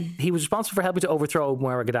 he was responsible for helping to overthrow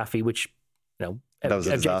Muammar Gaddafi, which That was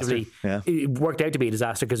a objectively, disaster. it worked out to be a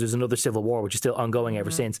disaster because there's another civil war, which is still ongoing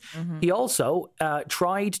ever since. He also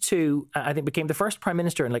tried to, I think, became the first prime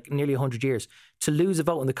minister in like nearly 100 years to lose a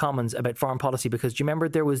vote in the Commons about foreign policy because do you remember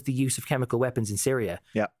there was the use of chemical weapons in Syria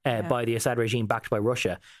by the Assad regime backed by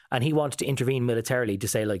Russia, and he wanted to intervene militarily to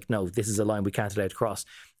say like, no, this is a line we can't allow to cross,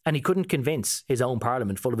 and he couldn't convince his own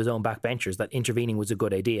parliament full of his own backbenchers that intervening was a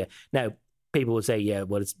good idea. Now, people would say, yeah,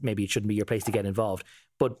 well, maybe it shouldn't be your place to get involved.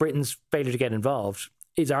 But Britain's failure to get involved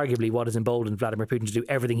is arguably what has emboldened Vladimir Putin to do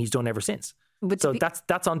everything he's done ever since. But so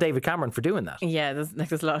that's on David Cameron for doing that. Yeah,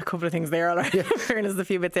 there's a couple of things there. All right, fairness, a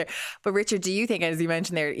few bits there. But Richard, do you think, as you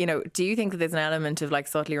mentioned there, do you think that there's an element of like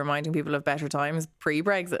subtly reminding people of better times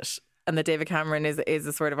pre-Brexit, and that David Cameron is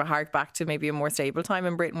a sort of a hark back to maybe a more stable time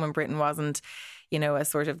in Britain when Britain wasn't, a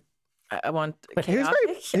sort of. He was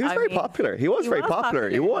very popular. He was very popular.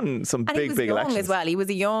 He won some big elections as well. He was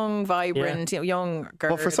a young, vibrant, young girl.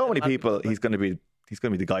 But for so many people, he's going to be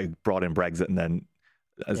the guy who brought in Brexit and then,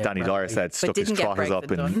 as Danny Dyer said, stuck his trotters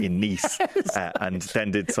up in Nice and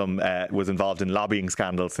then was involved in lobbying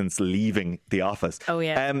scandals since leaving the office. Oh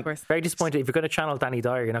yeah, of course. Very disappointed. If you're going to channel Danny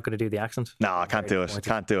Dyer, you're not going to do the accent. No, I can't do it.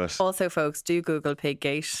 Can't do it. Also, folks, do Google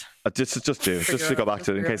Piggate. Just to go back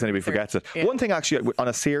to it in case anybody forgets it. Yeah. One thing actually, on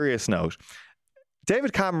a serious note,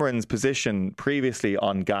 David Cameron's position previously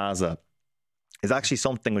on Gaza is actually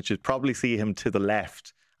something which would probably see him to the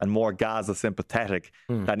left and more Gaza sympathetic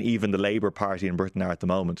than even the Labour Party in Britain are at the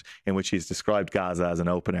moment, in which he's described Gaza as an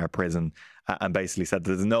open air prison and basically said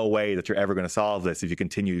there's no way that you're ever going to solve this if you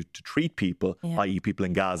continue to treat people, i.e. people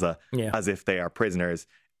in Gaza, as if they are prisoners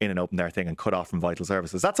in an open air thing and cut off from vital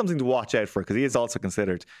services. That's something to watch out for because he is also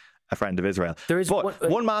considered a friend of Israel. There is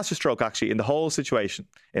one masterstroke actually in the whole situation,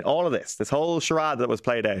 in all of this whole charade that was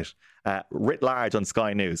played out writ large on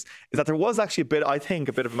Sky News, is that there was actually a bit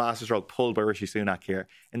of a masterstroke pulled by Rishi Sunak here,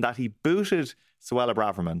 in that he booted Suella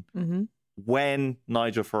Braverman when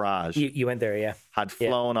Nigel Farage you went there, had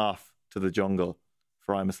flown off to the jungle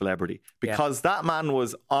for I'm a Celebrity, because that man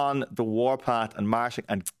was on the warpath and marching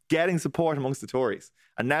and getting support amongst the Tories.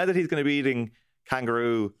 And now that he's going to be eating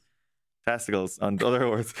kangaroo testicles and other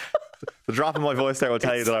words, the drop in my voice there will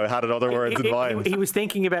tell you that I had other words in mind. He was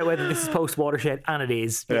thinking about whether this is post-watershed, and it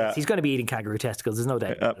is. Yes, he's going to be eating kangaroo testicles, there's no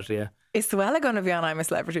doubt about it. Is Suella going to be on I'm a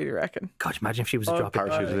Celebrity, do you reckon? God, imagine if she was a drop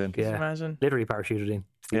parachuted in. Imagine. Literally parachuted in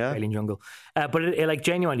the Australian jungle. But like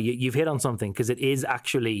genuinely, you've hit on something, because it is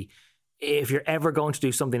actually, if you're ever going to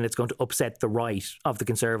do something that's going to upset the right of the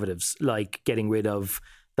Conservatives, like getting rid of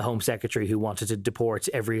the Home Secretary who wanted to deport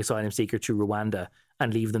every asylum seeker to Rwanda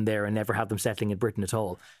and leave them there and never have them settling in Britain at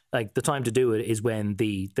all. Like, the time to do it is when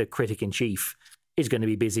the critic in chief is going to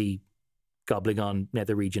be busy gobbling on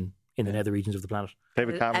nether region in the nether regions of the planet.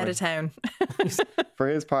 David Cameron. Out of town. For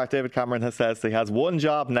his part, David Cameron has said he has one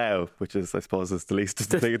job now, which is, I suppose, is the least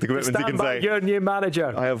the commitment he can say. You're a new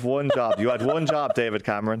manager. I have one job. You had one job, David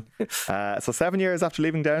Cameron. So 7 years after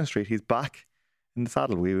leaving Downing Street, he's back in the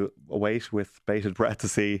saddle. We await with bated breath to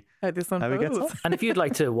see how he gets on. And if you'd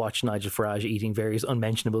like to watch Nigel Farage eating various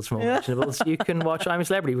unmentionables from unmentionables, you can watch I'm a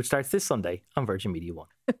Celebrity, which starts this Sunday on Virgin Media 1.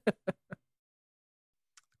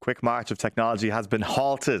 Quick march of technology has been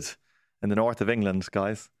halted in the north of England,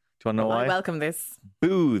 guys. Do you want to know why? I welcome this.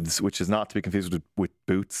 Booths, which is not to be confused with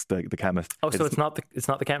Boots, the chemist. Oh, so it's not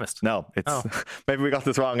the chemist? No, it's maybe we got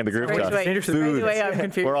this wrong in the group chat. Away, I'm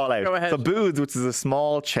confused. We're all out. Go ahead. So Booths, which is a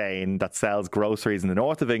small chain that sells groceries in the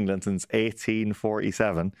north of England since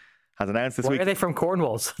 1847, has announced this week. Where are they from?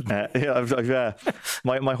 Cornwalls?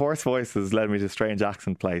 My hoarse voice has led me to a strange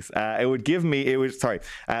accent place. They've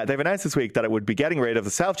announced this week that it would be getting rid of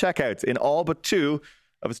the self-checkouts in all but 2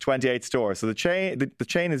 of its 28 stores. So the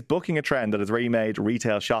chain is bucking a trend that has remade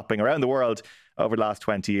retail shopping around the world over the last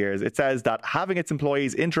 20 years. It says that having its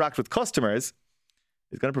employees interact with customers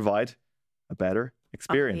is going to provide a better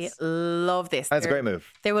experience. I love this. That's a great move.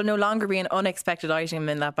 There will no longer be an unexpected item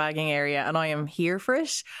in that bagging area, and I am here for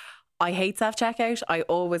it. I hate self-checkout. I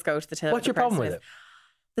always go to the till. What's your problem with it?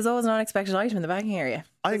 There's always an unexpected item in the bagging area.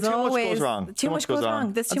 I think too much goes wrong. Too much goes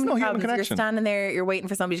wrong. There's too many problems. You're standing there, you're waiting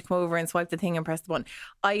for somebody to come over and swipe the thing and press the button.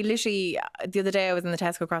 I literally, the other day I was in the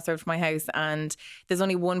Tesco crossroad from my house, and there's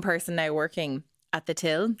only one person now working at the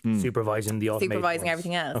till. Supervising the automated Supervising ones.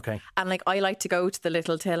 everything else. Okay. And like, I like to go to the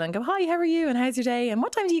little till and go, hi, how are you? And how's your day? And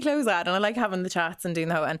what time do you close at? And I like having the chats and doing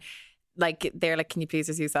that. And like they're like, can you please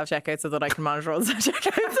just use self-checkout so that I can monitor all the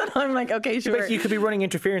self-checkouts? And I'm like, okay, sure. You could be running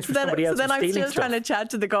interference for somebody else. So then I'm still stuff. trying to chat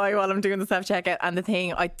to the guy while I'm doing the self-checkout. And the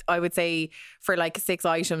thing, I would say for like 6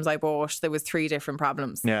 items I bought, there was 3 different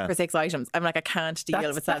problems for 6 items. I'm like, I can't deal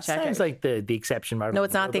with self-checkout. That sounds like the exception. No,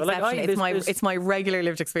 it's not the exception. It's my regular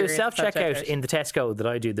lived experience. There's self-checkout in the Tesco that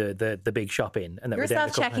I do the big shop in. And you're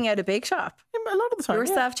self-checking out a big shop? A lot of the time. You're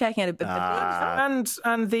self-checking out a big shop.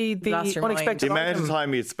 And the unexpected the amount of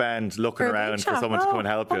time you spend looking around for someone to come and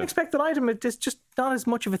help you. Unexpected item, it's just not as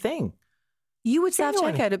much of a thing. You would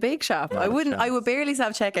self-check out a big shop. I wouldn't. I would barely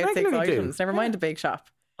self-check out 6 items. Never mind a big shop.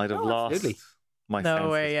 I'd have lost my senses. No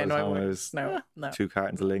way. Yeah, no, I would. was no. 2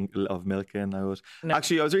 cartons of milk in. I would. No.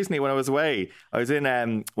 Actually, I was recently, when I was away, I was in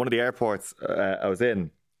one of the airports I was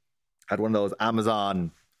in, had one of those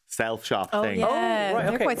Amazon self-shop things. Yeah. Oh, right,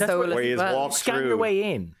 they're quite soulless. Where you just walk Scan through. your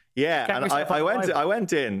way in. Yeah, and I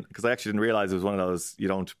went in because I actually didn't realize it was one of those you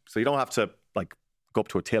don't have to like go up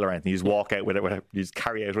to a till or anything. You just walk out with it. You just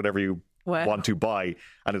carry out whatever you want to buy,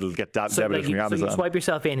 and it'll get debited from your Amazon. So you swipe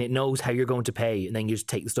yourself in, it knows how you're going to pay, and then you just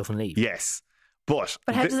take the stuff and leave. Yes, but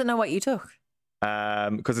how does it know what you took?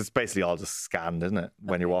 Because it's basically all just scanned, isn't it?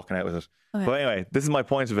 When you're walking out with it. Okay. But anyway, this is my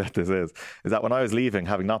point of it. This is that when I was leaving,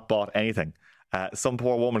 having not bought anything, some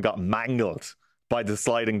poor woman got mangled by the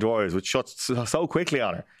sliding doors, which shut so quickly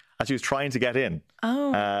on her, and she was trying to get in.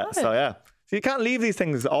 So yeah. So you can't leave these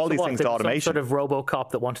things, these things to automation. Some sort of RoboCop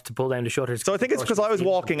that wanted to pull down the shutters. So I think it's because I was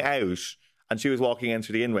walking out and she was walking in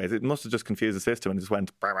through the inways. It must have just confused the system and just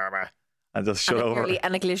went bah, bah, bah, and just shut over. Made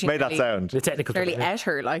that sound. The technical nearly ate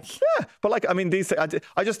her, like. Yeah, but like I mean, these.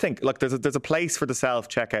 I just think like there's a place for the self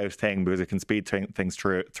checkout thing because it can speed things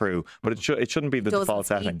through, but it shouldn't be the default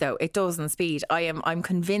setting. Though it doesn't speed. I'm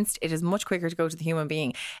convinced it is much quicker to go to the human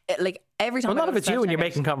being. Every time. Well, not if it's you and you're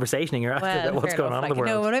making conversation and you're asking about what's going on in the world.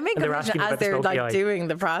 No, when I make conversation as they're like doing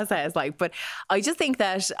the process, like. But I just think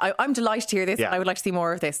that I'm delighted to hear this. And I would like to see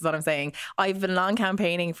more of this. Is what I'm saying. I've been long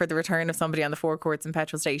campaigning for the return of somebody on the forecourts and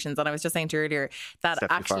petrol stations, and I was just saying to you earlier that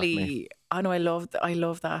actually, I know I love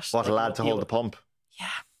that. What a lad to hold the pump. Yeah.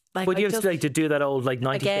 Would you have to do that old like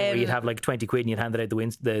 90 thing where you'd have like 20 quid and you'd hand it out the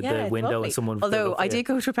window lovely. And someone. Although I did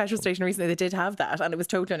go to a petrol station recently that did have that, and it was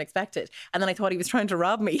totally unexpected. And then I thought he was trying to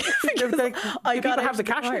rob me. Do people have the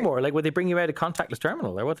cash anymore? Like, would they bring you out a contactless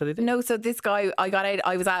terminal, or what did they do? No. So this guy, I got out.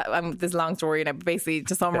 I was at this is a long story, and basically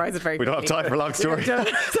to summarise it very quickly. We don't have time for long stories.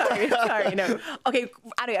 Sorry, no. Okay.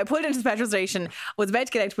 Anyway, I pulled into the petrol station. Was about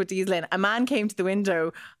to get out to put diesel in. A man came to the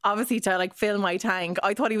window, obviously to like fill my tank.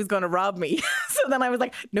 I thought he was going to rob me. So then I was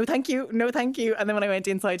like, no, thank you. And then when I went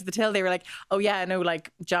inside to the till, they were like, oh yeah, no,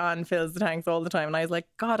 like John fills the tanks all the time. And I was like,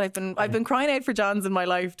 God, I've been crying out for Johns in my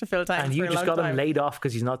life to fill tanks. And you just got him laid off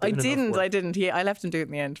because he's not doing enough work. I didn't. I left him do it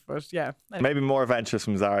in the end. But yeah. Anyway. Maybe more adventures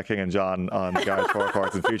from Zara King and John on the Garage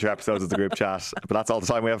Forecourts in future episodes of the group chat. But that's all the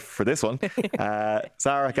time we have for this one.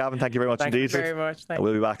 Sarah, Gavin, thank you very much indeed. Thank you very much.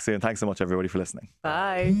 We'll be back soon. Thanks so much, everybody, for listening.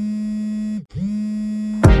 Bye.